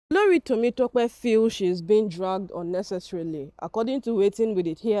Olori Tobi feels she's being dragged unnecessarily. According to wetin we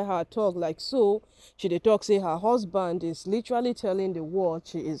did hear her talk, like so, she dey talk say her husband is literally telling the world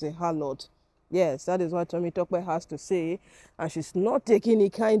she is a harlot. Yes, that is what Tobi has to say, and she's not taking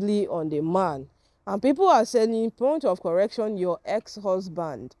it kindly on the man. And people are saying, point of correction, your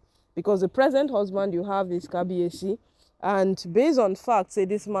ex-husband, because the present husband you have is Kabiyesi, and based on fact, say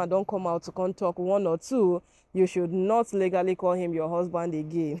this man don't come out to come talk one or two, you should not legally call him your husband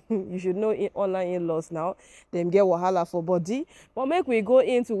again. You should know online in-laws now, them get wahala for body. But make we go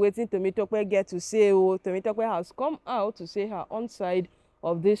into waiting Tobi get to say, oh, Tobi has come out to say her own side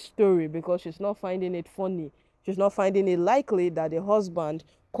of this story because she's not finding it funny. She's not finding it likely that the husband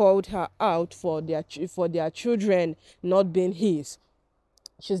called her out for their children not being his.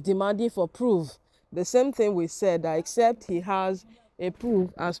 She's demanding for proof. The same thing we said, that except he has a proof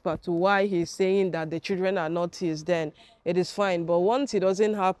as per to why he's saying that the children are not his, then it is fine. But once he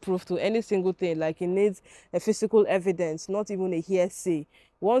doesn't have proof to any single thing, like he needs a physical evidence, not even a hearsay,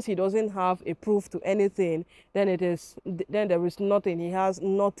 once he doesn't have a proof to anything, then there is nothing. He has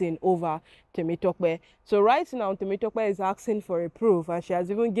nothing over Tobi. So right now, Tobi is asking for a proof, and she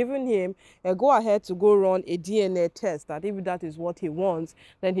has even given him a go-ahead to go run a DNA test, that if that is what he wants,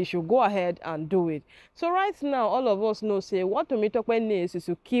 then he should go ahead and do it. So right now, all of us know, say, what Tobi needs is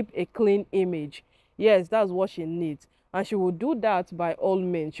to keep a clean image. Yes, that's what she needs. And she will do that by all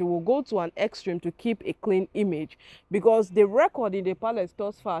means. She will go to an extreme to keep a clean image. Because the record in the palace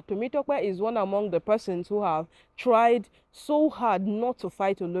thus far, Tobi is one among the persons who have tried so hard not to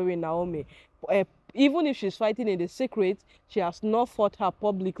fight Olori Naomi. Even if she's fighting in the secret, she has not fought her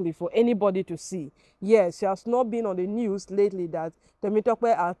publicly for anybody to see. Yes, she has not been on the news lately that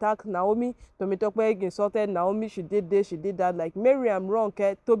Tobi attacked Naomi, Tobi insulted Naomi, she did this, she did that. Like Miriam,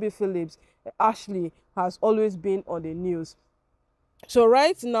 Ronke, Tobi, Phillips, Ashley has always been on the news. So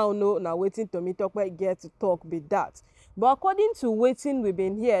right now, no, now waiting Tobi get to talk be that. But according to waiting we've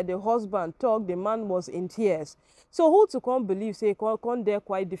been here, the husband talk, the man was in tears. So who to come believe, say, can't dare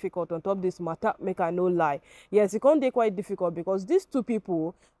quite difficult on top this matter, make I no lie. Yes, it can't dare quite difficult because these two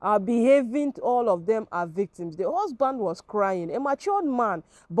people are behaving, all of them are victims. The husband was crying. A matured man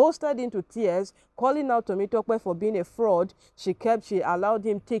boasted into tears, calling out Tobi for being a fraud. She allowed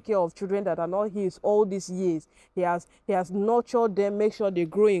him take care of children that are not his all these years. He has nurtured them, make sure they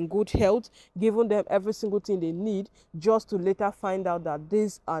grow in good health, given them every single thing they need, just to later find out that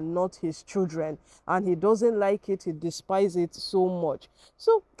these are not his children. And he doesn't like it, he despises it so much.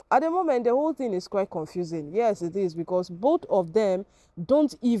 So at the moment, the whole thing is quite confusing. Yes, it is, because both of them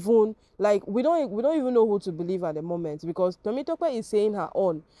don't even, like, we don't even know who to believe at the moment, because Tobi is saying her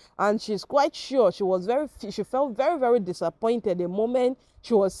own, and she's quite sure. She felt very, very disappointed the moment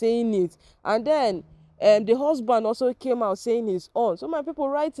she was saying it. And then the husband also came out saying his own. So my people,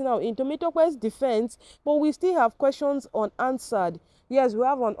 right now in Tobi's defense, but we still have questions unanswered. Yes, we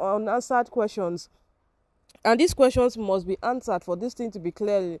have unanswered questions, and these questions must be answered for this thing to be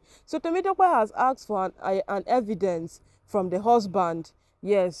clear. So Tobi has asked for an evidence from the husband,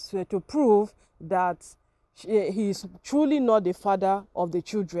 yes, to prove that he is truly not the father of the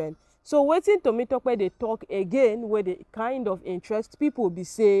children. So waiting Tobi they talk again, where the kind of interest people be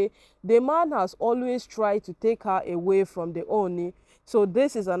say the man has always tried to take her away from the Ooni. So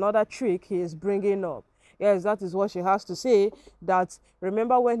this is another trick he is bringing up. Yes, that is what she has to say. That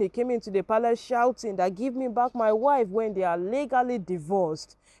remember when he came into the palace shouting that give me back my wife when they are legally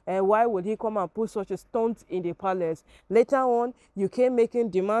divorced. And why would he come and put such a stunt in the palace? Later on, you came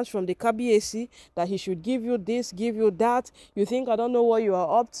making demands from the Kabiyesi that he should give you this, give you that. You think I don't know what you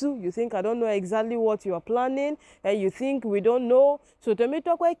are up to? You think I don't know exactly what you are planning? And you think we don't know? So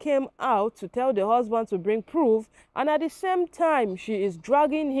Tobi came out to tell the husband to bring proof, and at the same time, she is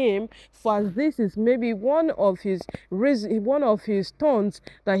dragging him for this is maybe one of his stunts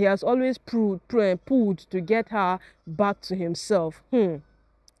that he has always pulled to get her back to himself.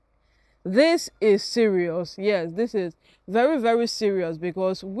 This is serious. Yes, this is very, very serious,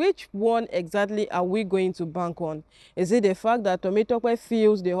 because which one exactly are we going to bank on? Is it the fact that Tobi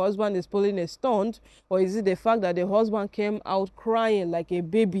feels the husband is pulling a stunt, or is it the fact that the husband came out crying like a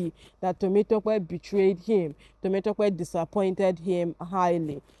baby that Tobi betrayed him? Tobi disappointed him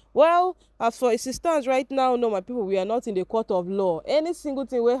highly. Well, as for it stands right now, no, my people, we are not in the court of law. Any single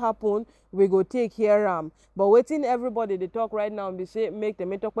thing will happen, we go take here. But waiting everybody they talk right now, be say make the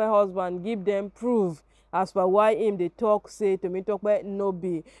Tobi husband give them proof as per why him they talk say Tobi no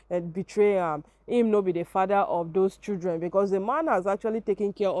be betray him no be the father of those children, because the man has actually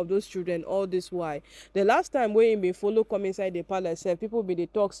taken care of those children all this while. The last time when him be follow come inside the palace, people be they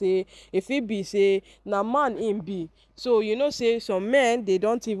talk say if he be say na man him be. So you know say some men, they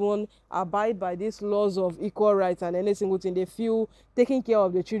don't even abide by these laws of equal rights and any single thing. They feel taking care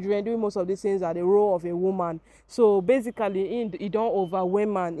of the children, doing most of these things are the role of a woman. So basically he don't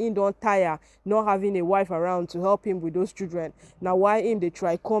overwhelm man, he don't tire not having a wife around to help him with those children. Now why him they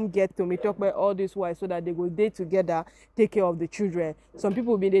try come get to me talk about all this wives so that they go date together, take care of the children. Some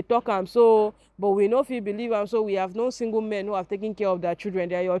people be they talk am so, but we know if you believe am so. We have no single men who have taken care of their children.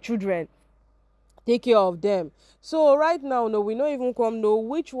 They are your children, take care of them. So right now no, we no even come know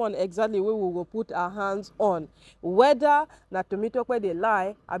which one exactly we will put our hands on, whether na Tomitokpe dey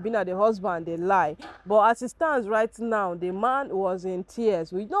lie abi na the husband dey lie. But as it stands right now, the man was in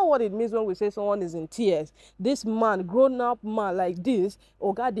tears. We know what it means when we say someone is in tears. This man, grown up man like this,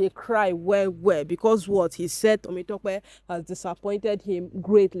 oga dey cry well because what he said Tomitokpe has disappointed him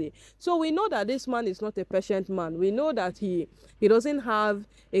greatly. So we know that this man is not a patient man. We know that he doesn't have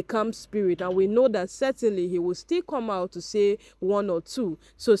a calm spirit, and we know that certainly he will still come out to say one or two.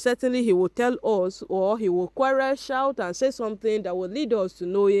 So certainly he will tell us, or he will quarrel, shout and say something that will lead us to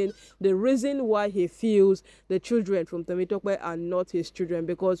knowing the reason why he feels the children from Tomitokpe are not his children.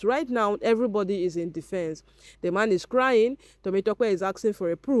 Because right now everybody is in defense. The man is crying. Tomitokpe is asking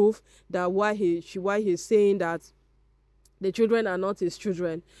for a proof that why he's saying that the children are not his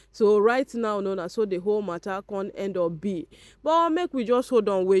children. So right now, no, so the whole matter can't end up be. But make we just hold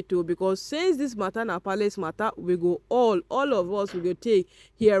on wait too, because since this matter na palace matter, we go all of us we go take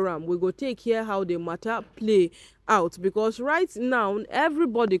hear we go take hear how the matter play out. Because right now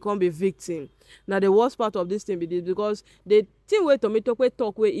everybody can be victim. Now the worst part of this thing be this, because the thing wey Tomitokpe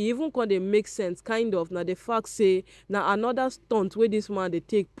talk wey e even can dey make sense kind of. Now the fact say now another stunt where this man they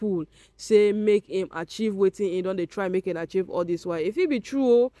take pull say make him achieve wetin he don dey try make him achieve all this while. If it be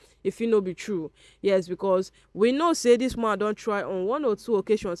true, if it no be true, yes, because we know say this man don't try on one or two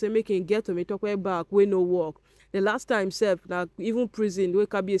occasions say make him get Tomitokpe back wey no work. The last time sef na even prison wey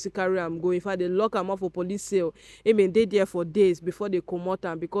Kabiyesi carry am go, in fact they lock am up for police cell. He been dey there for days before they comot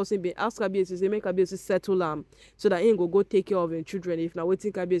am, because he been ask Kabiyesi say make Kabiyesi settle am so that he go take care of him children. If na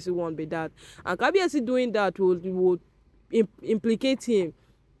wetin Kabiyesi want be that, and Kabiyesi doing that will implicate him.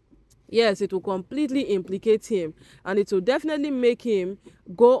 Yes, it will completely implicate him, and it will definitely make him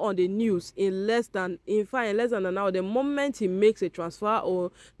go on the news in less than an hour. The moment he makes a transfer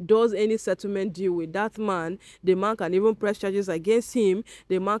or does any settlement deal with that man, the man can even press charges against him.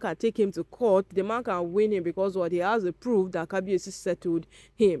 The man can take him to court. The man can win him, because what he has the proof that Kabiyesi settled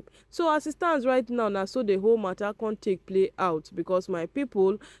him. So as it stands right now, now so the whole matter can't take play out, because my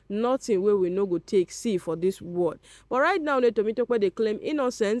people, nothing where we no go take see for this world. But right now, the Tomitokpe they claim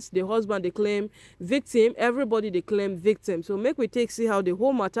innocence, the husband they claim victim, everybody they claim victim. So make we take see how the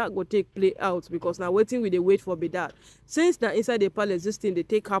whole matter go take play out, because now waiting we they wait for be that. Since now inside the palace this thing they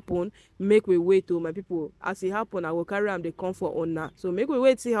take happen, make we wait to my people. As it happen, I will carry them they come for honor. So make we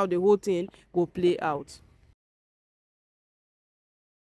wait see how the whole thing go play out.